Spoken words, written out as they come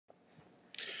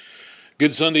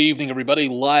Good Sunday evening, everybody.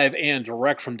 Live and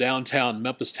direct from downtown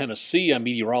Memphis, Tennessee. I'm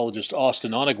meteorologist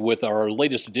Austen Onek with our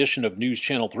latest edition of News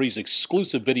Channel 3's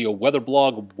exclusive video weather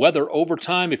blog, Weather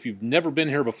Overtime. If you've never been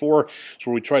here before, it's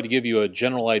where we try to give you a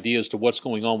general idea as to what's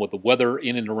going on with the weather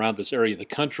in and around this area of the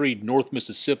country, North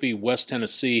Mississippi, West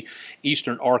Tennessee,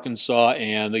 Eastern Arkansas.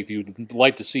 And if you'd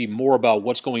like to see more about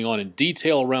what's going on in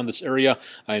detail around this area,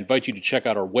 I invite you to check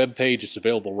out our webpage. It's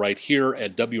available right here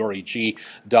at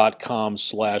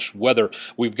WREG.com/weather.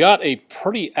 We've got a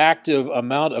pretty active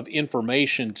amount of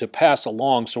information to pass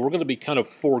along, so we're going to be kind of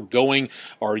foregoing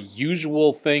our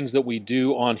usual things that we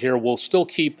do on here. We'll still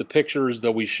keep the pictures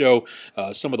that we show,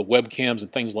 some of the webcams and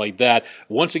things like that.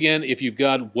 Once again, if you've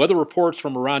got weather reports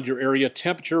from around your area,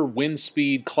 temperature, wind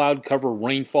speed, cloud cover,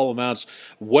 rainfall amounts,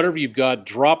 whatever you've got,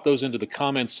 drop those into the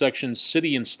comments section.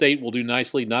 City and state will do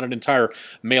nicely, not an entire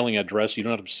mailing address. You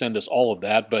don't have to send us all of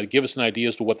that, but give us an idea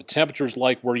as to what the temperature's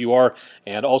like where you are,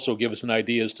 and also give us an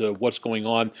idea as to what's going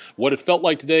on, what it felt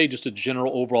like today, just a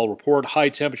general overall report, high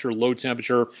temperature, low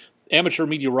temperature, amateur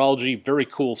meteorology, very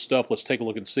cool stuff. Let's take a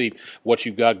look and see what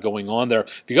you've got going on there.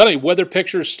 If you got any weather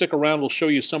pictures, stick around. We'll show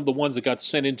you some of the ones that got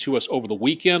sent in to us over the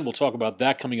weekend. We'll talk about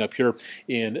that coming up here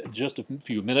in just a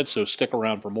few minutes, so stick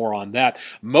around for more on that.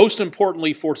 Most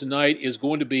importantly for tonight is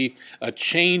going to be a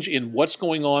change in what's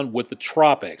going on with the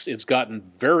tropics. It's gotten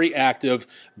very active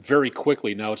very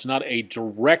quickly. Now, it's not a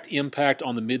direct impact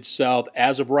on the Mid-South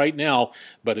as of right now,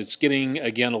 but it's getting,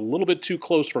 again, a little bit too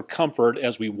close for comfort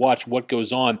as we watch what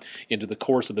goes on into the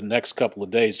course of the next couple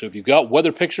of days. So if you've got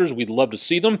weather pictures, we'd love to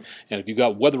see them. And if you've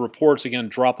got weather reports, again,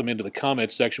 drop them into the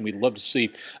comments section. We'd love to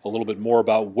see a little bit more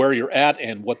about where you're at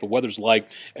and what the weather's like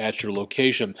at your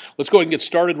location. Let's go ahead and get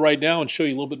started right now and show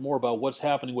you a little bit more about what's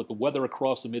happening with the weather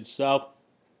across the Mid-South,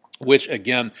 which,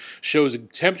 again, shows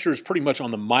temperatures pretty much on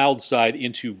the mild side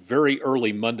into very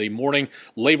early Monday morning.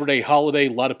 Labor Day holiday,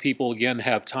 a lot of people, again,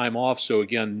 have time off. So,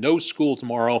 again, no school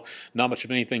tomorrow, not much of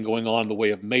anything going on in the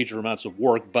way of major amounts of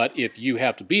work. But if you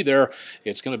have to be there,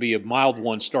 it's going to be a mild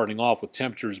one starting off with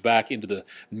temperatures back into the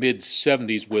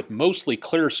mid-70s with mostly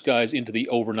clear skies into the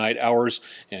overnight hours.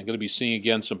 And going to be seeing,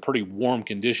 again, some pretty warm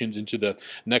conditions into the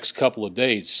next couple of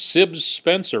days. Sibs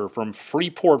Spencer from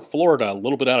Freeport, Florida, a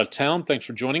little bit out of town. Thanks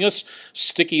for joining us.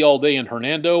 Sticky all day in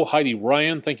Hernando. Heidi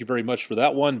Ryan, thank you very much for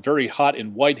that one. Very hot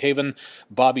in Whitehaven.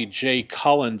 Bobby J.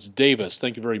 Collins Davis,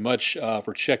 thank you very much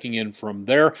for checking in from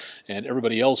there. And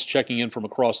everybody else checking in from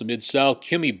across the Mid-South.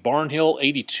 Kimmy Barnhill,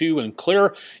 82 and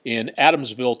clear in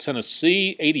Adamsville,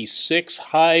 Tennessee. 86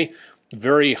 high.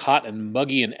 Very hot and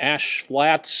muggy in Ash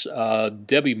Flats.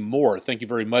 Debbie Moore, thank you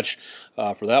very much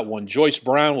for that one. Joyce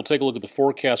Brown, we'll take a look at the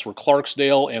forecast for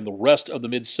Clarksdale and the rest of the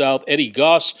Mid-South. Eddie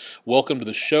Goss, welcome to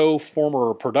the show.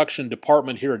 Former production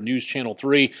department here at News Channel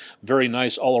 3. Very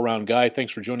nice all-around guy.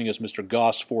 Thanks for joining us, Mr.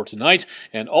 Goss, for tonight.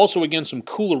 And also, again, some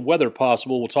cooler weather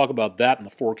possible. We'll talk about that in the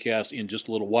forecast in just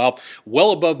a little while.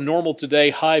 Well above normal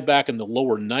today, high back in the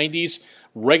lower 90s.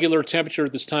 Regular temperature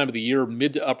at this time of the year,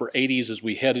 mid to upper 80s as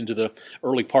we head into the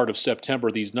early part of September.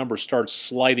 These numbers start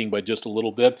sliding by just a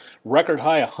little bit. Record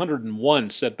high 101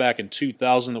 set back in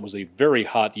 2000. That was a very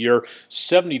hot year.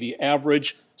 70 the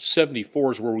average.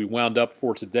 74 is where we wound up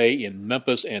for today in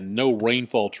Memphis, and no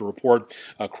rainfall to report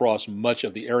across much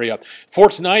of the area. For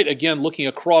tonight, again, looking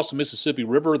across the Mississippi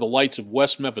River, the lights of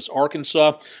West Memphis,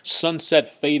 Arkansas, sunset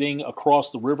fading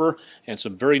across the river, and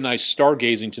some very nice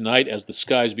stargazing tonight as the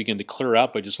skies begin to clear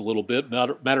out by just a little bit.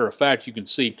 Matter of fact, you can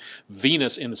see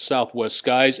Venus in the southwest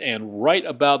skies, and right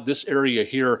about this area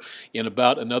here in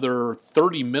about another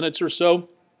 30 minutes or so,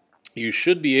 you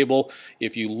should be able,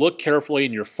 if you look carefully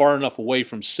and you're far enough away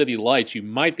from city lights, you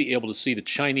might be able to see the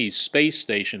Chinese space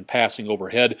station passing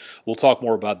overhead. We'll talk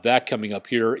more about that coming up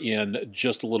here in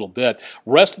just a little bit.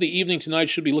 Rest of the evening tonight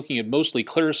should be looking at mostly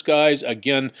clear skies.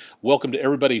 Again, welcome to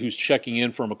everybody who's checking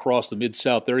in from across the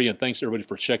Mid-South area, and thanks to everybody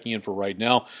for checking in for right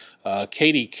now.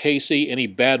 Katie Casey, any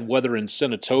bad weather in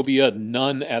Senatobia?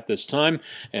 None at this time,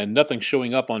 and nothing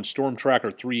showing up on Storm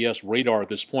Tracker 3S radar at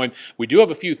this point. We do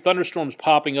have a few thunderstorms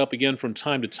popping up again from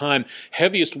time to time.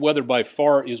 Heaviest weather by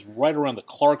far is right around the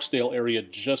Clarksdale area,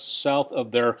 just south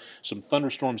of there. Some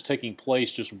thunderstorms taking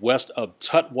place just west of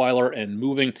Tutwiler and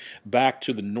moving back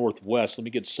to the northwest. Let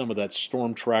me get some of that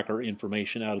storm tracker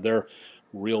information out of there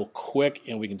real quick,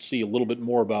 and we can see a little bit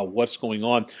more about what's going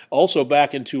on. Also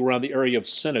back into around the area of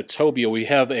Senatobia, we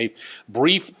have a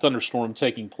brief thunderstorm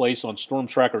taking place on Storm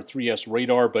Tracker 3S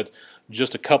radar, but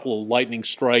just a couple of lightning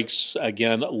strikes.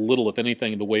 Again, little, if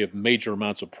anything, in the way of major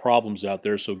amounts of problems out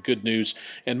there, so good news.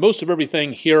 And most of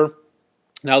everything here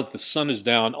Now that the sun is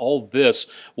down, all this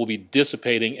will be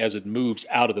dissipating as it moves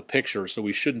out of the picture, so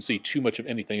we shouldn't see too much of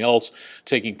anything else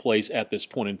taking place at this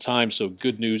point in time, so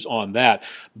good news on that.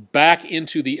 Back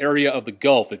into the area of the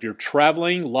Gulf. If you're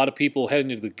traveling, a lot of people heading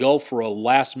to the Gulf for a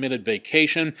last-minute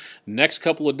vacation. Next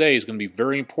couple of days is going to be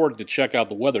very important to check out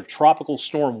the weather. Tropical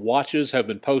storm watches have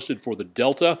been posted for the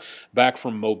Delta, back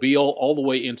from Mobile all the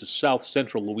way into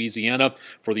south-central Louisiana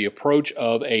for the approach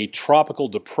of a tropical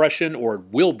depression, or it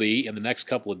will be in the next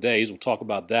couple of days. We'll talk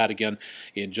about that again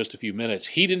in just a few minutes.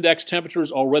 Heat index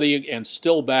temperatures already and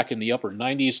still back in the upper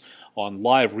 90s on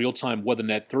live real-time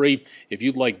WeatherNet 3. If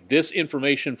you'd like this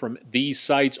information from these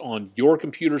sites on your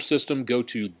computer system, go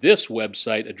to this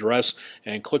website address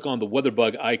and click on the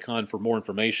WeatherBug icon for more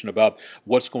information about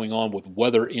what's going on with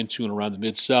weather into and around the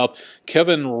Mid-South.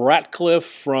 Kevin Ratcliffe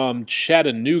from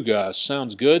Chattanooga,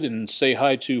 sounds good, and say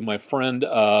hi to my friend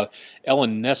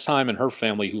Ellen Nessheim and her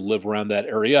family who live around that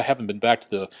area. Haven't been back to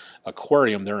the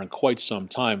aquarium there in quite some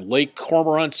time. Lake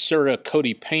Cormorant, Sarah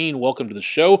Cody Payne, welcome to the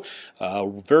show.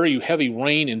 Very heavy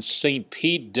rain in St.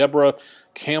 Pete. Deborah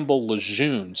Campbell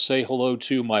Lejeune, say hello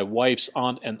to my wife's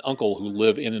aunt and uncle who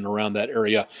live in and around that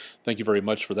area. Thank you very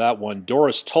much for that one.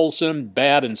 Doris Tolson,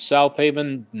 bad in South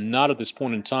Haven, not at this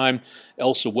point in time.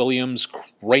 Elsa Williams,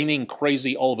 raining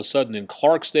crazy all of a sudden in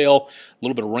Clarksdale. A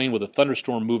little bit of rain with a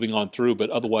thunderstorm moving on through,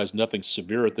 but otherwise nothing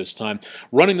severe at this time.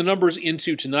 Running the numbers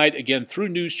into tonight, again, through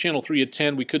News Channel 3 at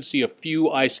 10, we could see a few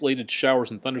isolated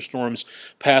showers and thunderstorms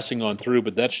passing on through,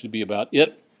 but that should be about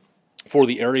it for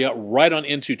the area right on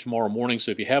into tomorrow morning.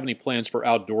 So if you have any plans for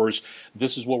outdoors,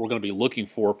 this is what we're going to be looking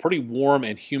for. Pretty warm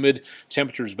and humid.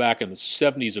 Temperatures back in the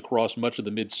 70s across much of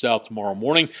the Mid-South tomorrow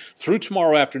morning. Through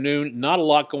tomorrow afternoon, not a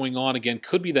lot going on. Again,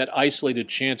 could be that isolated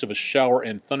chance of a shower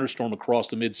and thunderstorm across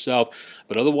the Mid-South.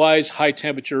 But otherwise, high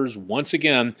temperatures, once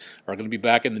again, are going to be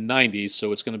back in the 90s.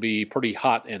 So it's going to be pretty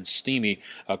hot and steamy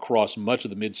across much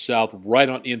of the Mid-South right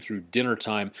on in through dinner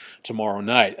time tomorrow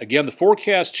night. Again, the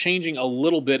forecast changing a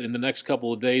little bit in the next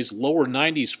couple of days. Lower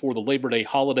 90s for the Labor Day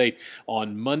holiday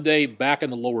on Monday, back in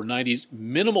the lower 90s.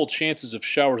 Minimal chances of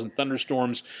showers and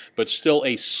thunderstorms, but still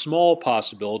a small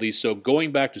possibility. So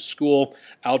going back to school,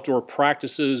 outdoor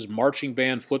practices, marching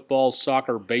band, football,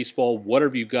 soccer, baseball,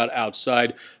 whatever you've got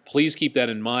outside, please keep that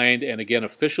in mind. And again,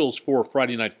 officials for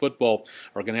Friday Night Football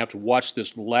are going to have to watch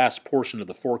this last portion of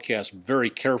the forecast very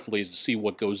carefully to see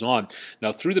what goes on.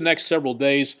 Now, through the next several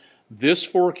days, this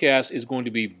forecast is going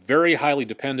to be very highly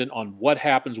dependent on what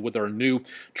happens with our new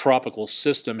tropical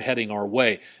system heading our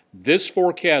way. This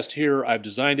forecast here, I've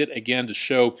designed it again to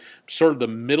show sort of the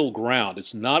middle ground.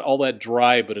 It's not all that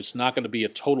dry, but it's not going to be a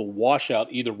total washout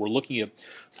either. We're looking at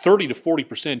 30 to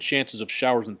 40% chances of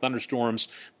showers and thunderstorms,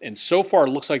 and so far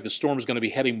it looks like the storm is going to be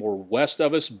heading more west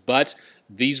of us, but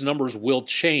these numbers will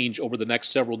change over the next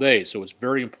several days, so it's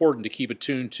very important to keep it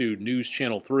tuned to News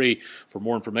Channel 3 for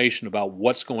more information about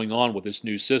what's going on with this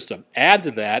new system. Add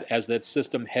to that, as that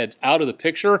system heads out of the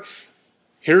picture,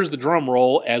 here's the drum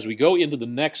roll as we go into the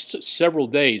next several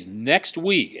days. Next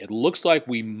week, it looks like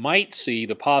we might see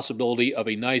the possibility of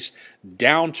a nice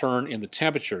downturn in the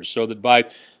temperatures, so that by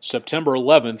September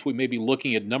 11th, we may be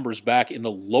looking at numbers back in the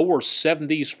lower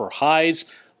 70s for highs,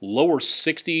 lower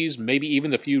 60s, maybe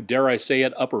even a few, dare I say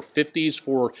it, upper 50s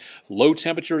for low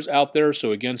temperatures out there.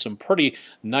 So again, some pretty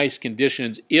nice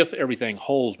conditions if everything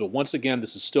holds. But once again,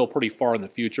 this is still pretty far in the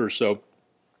future, so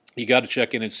you got to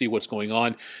check in and see what's going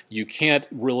on. You can't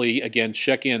really, again,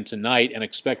 check in tonight and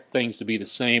expect things to be the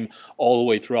same all the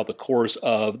way throughout the course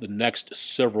of the next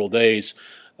several days.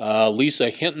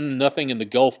 Lisa Hinton, nothing in the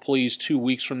Gulf, please, 2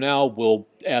 weeks from now. We'll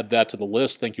add that to the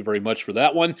list. Thank you very much for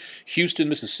that one. Houston,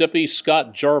 Mississippi,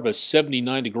 Scott Jarvis,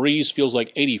 79 degrees. Feels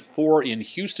like 84 in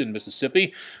Houston,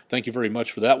 Mississippi. Thank you very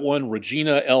much for that one.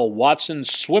 Regina L. Watson,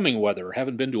 swimming weather.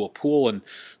 Haven't been to a pool in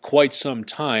quite some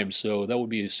time, so that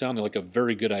would be sounding like a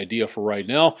very good idea for right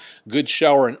now. Good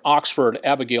shower in Oxford.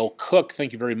 Abigail Cook,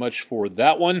 thank you very much for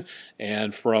that one.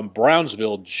 And from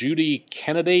Brownsville, Judy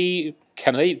Kennedy,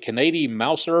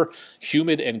 Mouser,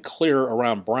 humid and clear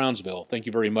around Brownsville. Thank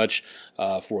you very much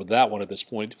for that one at this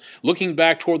point. Looking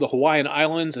back toward the Hawaiian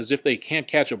Islands as if they can't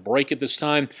catch a break at this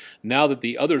time, now that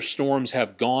the other storms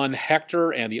have gone.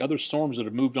 Hector and the other storms that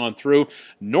have moved on through.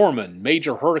 Norman,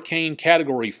 major hurricane,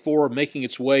 Category 4, making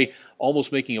its way,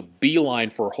 almost making a beeline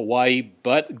for Hawaii,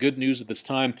 but good news at this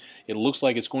time, it looks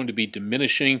like it's going to be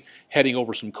diminishing, heading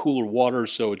over some cooler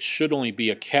waters, so it should only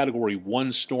be a Category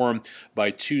 1 storm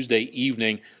by Tuesday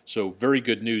evening, so very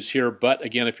good news here. But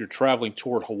again, if you're traveling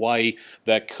toward Hawaii,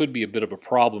 that could be a bit of a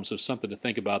problem, so something to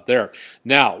think about there.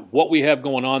 Now, what we have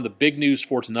going on, the big news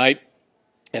for tonight,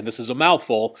 and this is a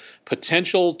mouthful,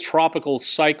 potential tropical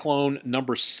cyclone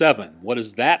number 7. What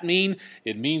does that mean?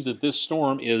 It means that this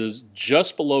storm is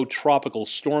just below tropical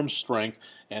storm strength,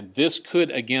 and this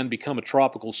could again become a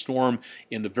tropical storm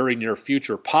in the very near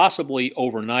future, possibly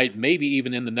overnight, maybe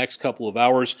even in the next couple of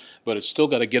hours, but it's still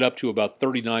got to get up to about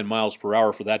 39 miles per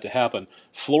hour for that to happen.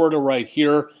 Florida right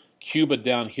here, Cuba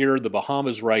down here, the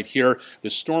Bahamas right here. The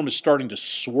storm is starting to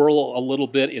swirl a little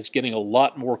bit. It's getting a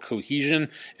lot more cohesion,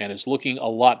 and it's looking a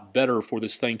lot better for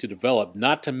this thing to develop.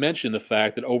 Not to mention the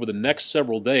fact that over the next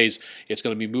several days, it's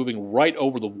going to be moving right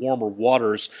over the warmer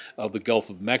waters of the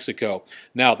Gulf of Mexico.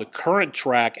 Now, the current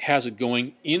track has it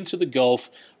going into the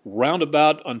Gulf,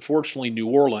 roundabout, unfortunately, New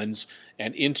Orleans,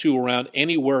 and into around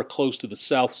anywhere close to the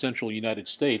south-central United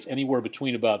States, anywhere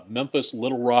between about Memphis,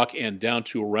 Little Rock, and down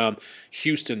to around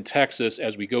Houston, Texas,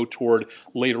 as we go toward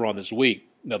later on this week.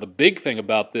 Now, the big thing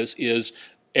about this is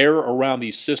air around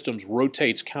these systems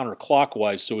rotates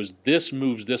counterclockwise, so as this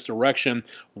moves this direction,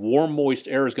 warm, moist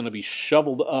air is going to be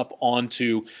shoveled up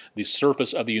onto the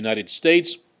surface of the United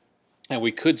States. And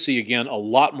we could see, again, a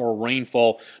lot more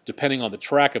rainfall depending on the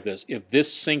track of this. If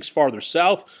this sinks farther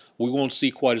south, we won't see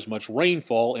quite as much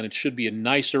rainfall, and it should be a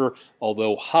nicer,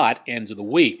 although hot, end of the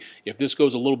week. If this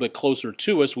goes a little bit closer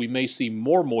to us, we may see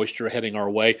more moisture heading our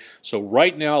way. So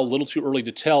right now, a little too early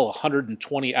to tell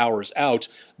 120 hours out,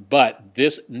 but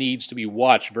this needs to be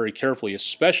watched very carefully,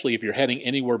 especially if you're heading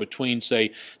anywhere between,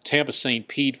 say, Tampa, St.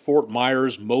 Pete, Fort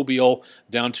Myers, Mobile,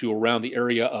 down to around the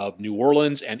area of New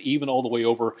Orleans, and even all the way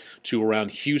over to around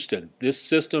Houston. This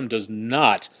system does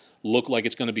not look like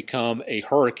it's going to become a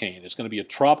hurricane. It's going to be a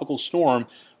tropical storm.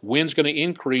 Wind's going to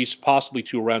increase possibly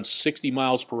to around 60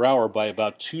 miles per hour by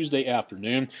about Tuesday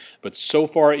afternoon, but so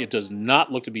far it does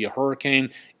not look to be a hurricane.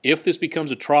 If this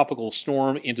becomes a tropical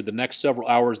storm into the next several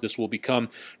hours, this will become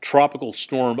Tropical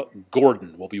Storm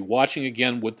Gordon. We'll be watching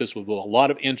again with this with a lot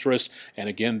of interest, and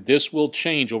again, this will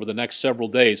change over the next several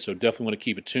days, so definitely want to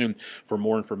keep it tuned for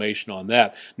more information on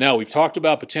that. Now, we've talked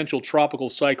about potential tropical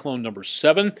cyclone number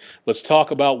 7. Let's talk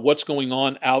about what's going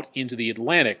on out into the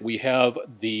Atlantic. We have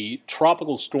the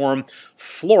tropical storm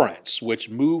Florence, which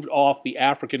moved off the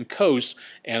African coast,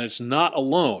 and it's not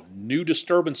alone. New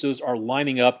disturbances are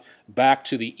lining up back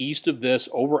to the east of this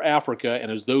over Africa,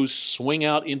 and as those swing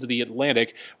out into the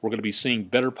Atlantic, we're going to be seeing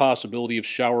better possibility of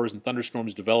showers and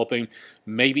thunderstorms developing,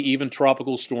 maybe even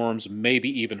tropical storms, maybe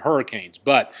even hurricanes.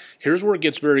 But here's where it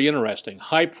gets very interesting.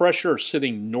 High pressure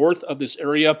sitting north of this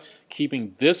area,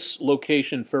 keeping this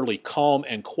location fairly calm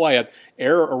and quiet.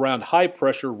 Air around high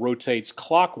pressure rotates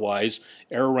clockwise.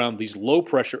 Air around these low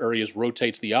pressure areas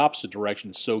rotates the opposite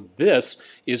direction. So this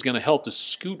is going to help to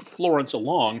scoot Florence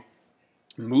along,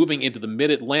 moving into the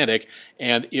mid-Atlantic,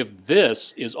 and if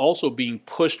this is also being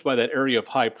pushed by that area of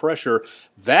high pressure,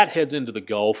 that heads into the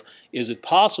Gulf. Is it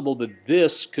possible that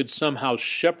this could somehow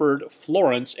shepherd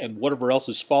Florence and whatever else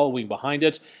is following behind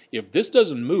it? If this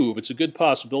doesn't move, it's a good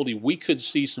possibility we could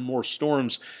see some more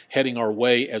storms heading our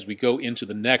way as we go into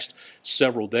the next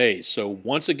several days. So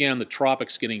once again, the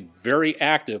tropics getting very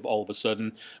active all of a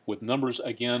sudden, with numbers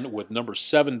again, with number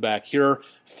 7 back here,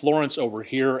 Florence over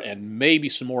here, and maybe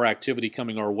some more activity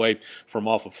coming our way from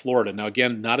off of Florida. Now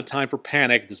again, not a time for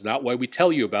panic. This is not why we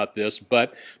tell you about this,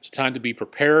 but it's a time to be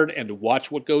prepared and to watch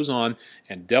what goes on,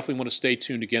 and definitely want to stay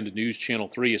tuned again to News Channel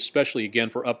 3, especially again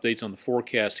for updates on the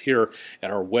forecast here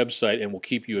at our website, and we'll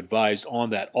keep you advised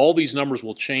on that. All these numbers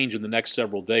will change in the next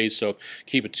several days, so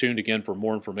keep it tuned again for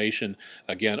more information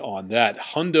again on that.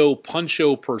 Hundo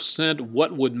puncho percent,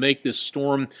 what would make this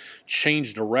storm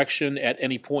change direction at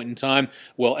any point in time?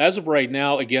 Well, as of right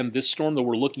now, again, this storm that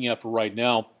we're looking at for right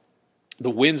now, the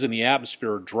winds in the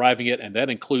atmosphere are driving it, and that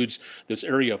includes this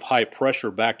area of high pressure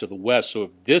back to the west. So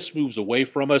if this moves away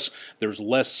from us, there's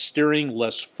less steering,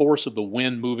 less force of the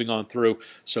wind moving on through.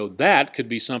 So that could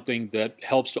be something that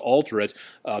helps to alter it.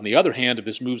 On the other hand, if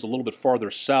this moves a little bit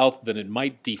farther south, then it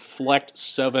might deflect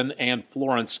 7 and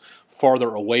Florence farther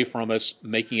away from us,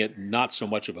 making it not so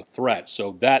much of a threat.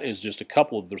 So that is just a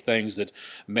couple of the things that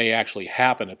may actually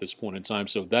happen at this point in time.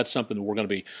 So that's something that we're going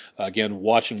to be, again,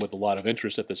 watching with a lot of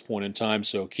interest at this point in time.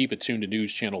 So keep it tuned to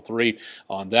News Channel 3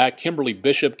 on that. Kimberly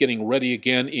Bishop getting ready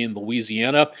again in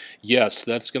Louisiana. Yes,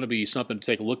 that's going to be something to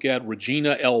take a look at.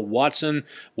 Regina L. Watson,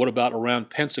 what about around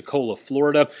Pensacola,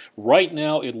 Florida? Right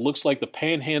now, it looks like the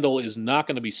Panhandle is not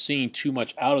going to be seeing too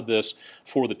much out of this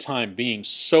for the time being.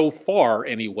 So far,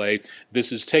 anyway,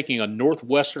 this is taking a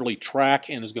northwesterly track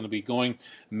and is going to be going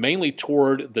mainly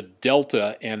toward the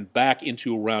Delta and back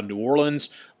into around New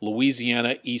Orleans.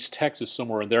 Louisiana, East Texas,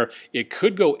 somewhere in there. It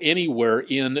could go anywhere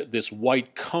in this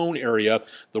white cone area.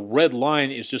 The red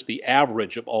line is just the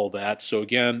average of all that. So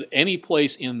again, any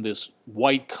place in this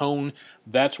white cone,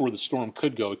 that's where the storm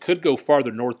could go. It could go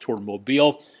farther north toward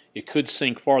Mobile. It could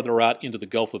sink farther out into the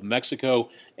Gulf of Mexico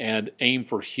and aim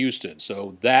for Houston.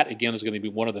 So that, again, is going to be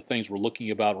one of the things we're looking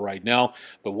about right now.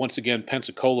 But once again,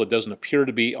 Pensacola doesn't appear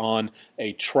to be on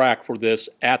a track for this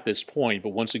at this point.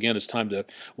 But once again, it's time to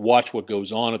watch what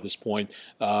goes on at this point.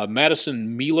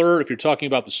 Madison Mealer, if you're talking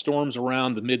about the storms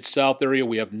around the Mid-South area,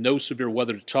 we have no severe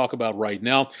weather to talk about right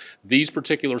now. These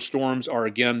particular storms are,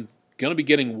 again, going to be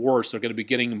getting worse. They're going to be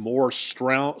getting more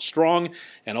strong,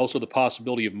 and also the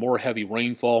possibility of more heavy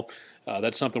rainfall.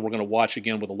 That's something we're going to watch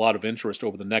again with a lot of interest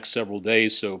over the next several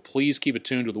days. So please keep it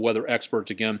tuned to the weather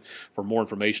experts again for more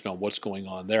information on what's going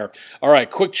on there. All right,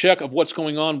 quick check of what's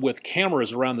going on with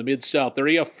cameras around the Mid-South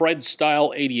area. Fred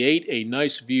Style 88, a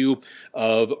nice view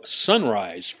of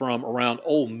sunrise from around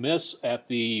Ole Miss at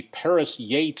the Paris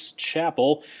Yates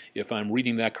Chapel, if I'm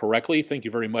reading that correctly. Thank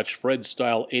you very much, Fred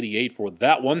Style 88, for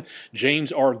that one.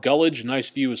 James R. Gullidge, nice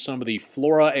view of some of the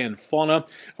flora and fauna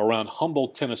around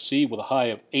Humboldt, Tennessee, with a high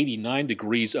of 89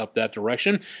 degrees up that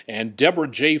direction. And Deborah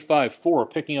J54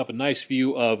 picking up a nice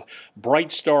view of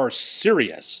Bright Star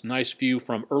Sirius. Nice view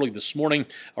from early this morning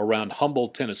around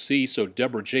Humboldt, Tennessee. So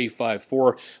Deborah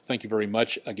J54, thank you very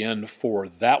much again for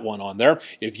that one on there.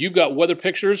 If you've got weather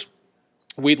pictures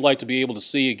we'd like to be able to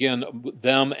see, again,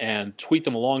 them and tweet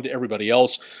them along to everybody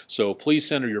else. So please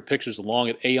send your pictures along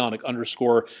at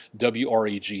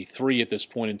Aonic_WREG3 at this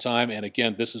point in time. And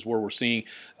again, this is where we're seeing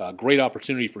a great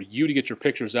opportunity for you to get your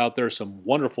pictures out there, some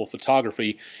wonderful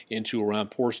photography into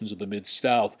around portions of the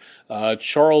Mid-South.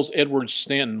 Charles Edwards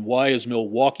Stanton, why is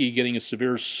Milwaukee getting a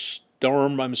severe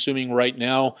storm, I'm assuming, right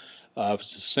now?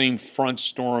 It's the same front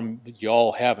storm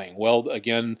y'all having. Well,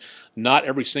 again, not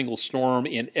every single storm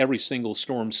in every single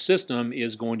storm system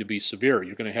is going to be severe.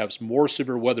 You're going to have more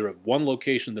severe weather at one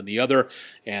location than the other,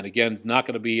 and again, not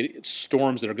going to be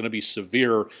storms that are going to be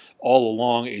severe all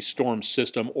along a storm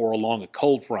system or along a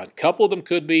cold front. A couple of them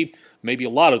could be, maybe a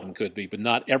lot of them could be, but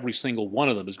not every single one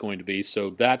of them is going to be. So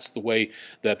that's the way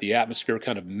that the atmosphere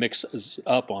kind of mixes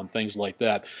up on things like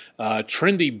that.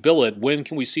 Trendy Billet, when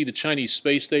can we see the Chinese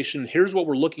space station? Here's what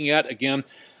we're looking at. Again,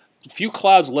 a few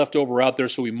clouds left over out there,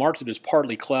 so we marked it as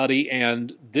partly cloudy,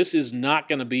 and this is not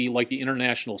going to be like the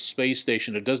International Space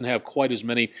Station. It doesn't have quite as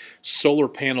many solar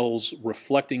panels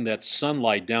reflecting that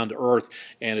sunlight down to Earth,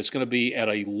 and it's going to be at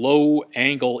a low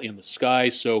angle in the sky,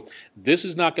 so this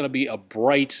is not going to be a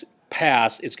bright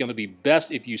pass. It's going to be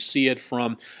best if you see it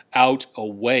from out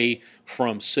away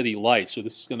from city lights. So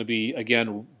this is going to be,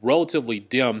 again, relatively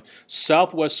dim.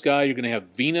 Southwest sky, you're going to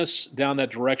have Venus down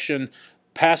that direction,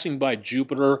 passing by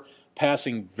Jupiter,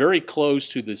 passing very close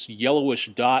to this yellowish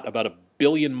dot about 1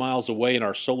 billion miles away in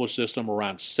our solar system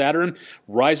around Saturn,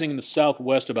 rising in the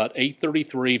southwest about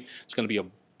 8:33. It's going to be a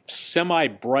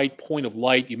semi-bright point of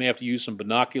light. You may have to use some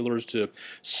binoculars to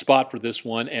spot for this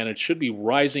one, and it should be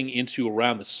rising into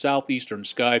around the southeastern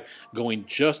sky, going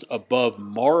just above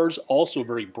Mars, also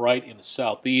very bright in the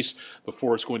southeast,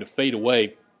 before it's going to fade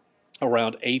away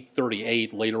around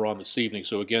 8:38 later on this evening.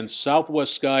 So again,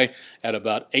 southwest sky at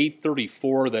about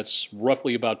 8:34. That's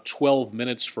roughly about 12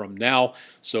 minutes from now.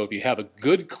 So if you have a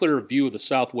good clear view of the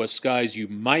southwest skies, you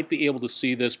might be able to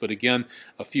see this. But again,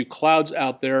 a few clouds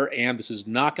out there, and this is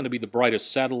not going to be the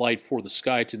brightest satellite for the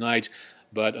sky tonight.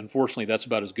 But unfortunately, that's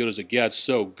about as good as it gets.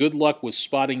 So good luck with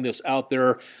spotting this out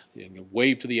there.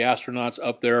 Wave to the astronauts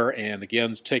up there, and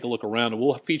again, take a look around. And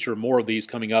we'll feature more of these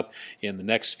coming up in the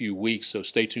next few weeks, so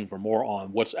stay tuned for more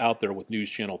on what's out there with News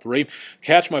Channel 3.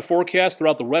 Catch my forecast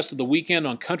throughout the rest of the weekend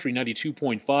on Country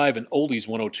 92.5 and Oldies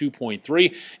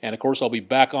 102.3. And, of course, I'll be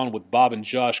back on with Bob and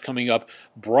Josh coming up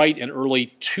bright and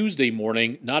early Tuesday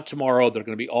morning. Not tomorrow. They're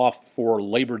going to be off for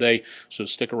Labor Day, so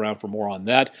stick around for more on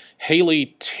that.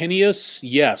 Haley Tinius,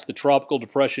 yes, the tropical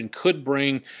depression could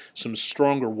bring some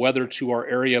stronger weather to our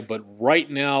area, but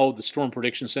right now the Storm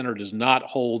Prediction Center does not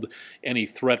hold any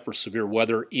threat for severe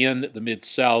weather in the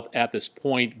Mid-South at this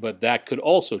point, but that could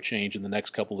also change in the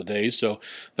next couple of days, so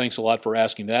thanks a lot for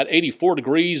asking that. 84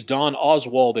 degrees, Don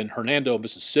Oswald in Hernando,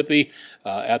 Mississippi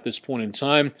at this point in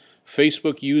time.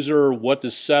 Facebook user, what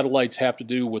does satellites have to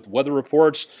do with weather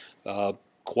reports?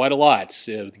 Quite a lot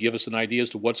to give us an idea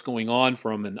as to what's going on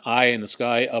from an eye in the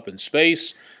sky up in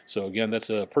space. So again,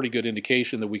 that's a pretty good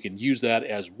indication that we can use that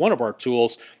as one of our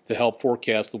tools to help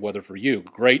forecast the weather for you.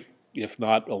 Great if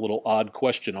not a little odd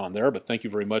question on there, but thank you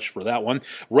very much for that one.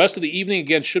 Rest of the evening,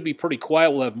 again, should be pretty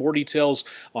quiet. We'll have more details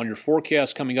on your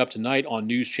forecast coming up tonight on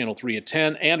News Channel 3 at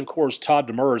 10. And, of course, Todd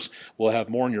Demers will have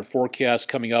more on your forecast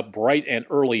coming up bright and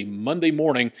early Monday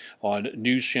morning on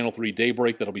News Channel 3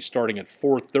 Daybreak. That'll be starting at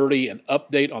 4:30. An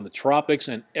update on the tropics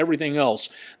and everything else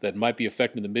that might be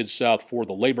affecting the Mid-South for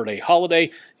the Labor Day holiday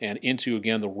and into,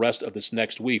 again, the rest of this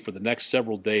next week for the next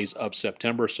several days of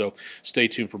September. So stay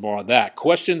tuned for more on that.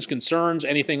 Questions, concerns,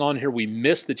 anything on here we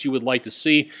missed that you would like to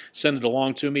see, send it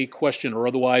along to me, question or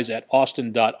otherwise, at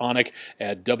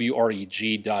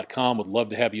austen.onek@WREG.com. Would love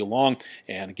to have you along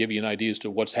and give you an idea as to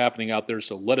what's happening out there.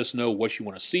 So let us know what you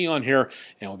want to see on here,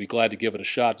 and we'll be glad to give it a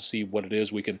shot to see what it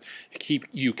is. We can keep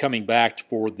you coming back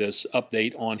for this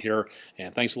update on here.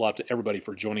 And thanks a lot to everybody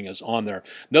for joining us on there.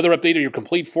 Another update of your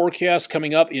complete forecast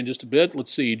coming up in just a bit.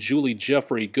 Let's see, Julie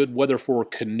Jeffrey, good weather for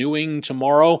canoeing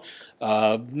tomorrow.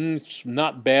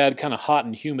 Not bad, kind of hot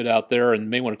and humid out there, and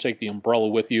may want to take the umbrella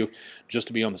with you just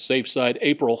to be on the safe side.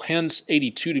 April Hence,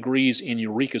 82 degrees in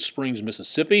Eureka Springs,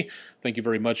 Mississippi. Thank you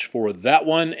very much for that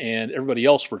one, and everybody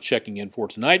else for checking in for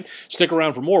tonight. Stick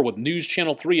around for more with News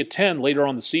Channel 3 at 10 later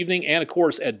on this evening, and of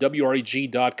course at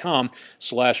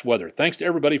WREG.com/weather. Thanks to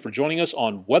everybody for joining us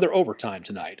on Weather Overtime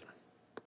tonight.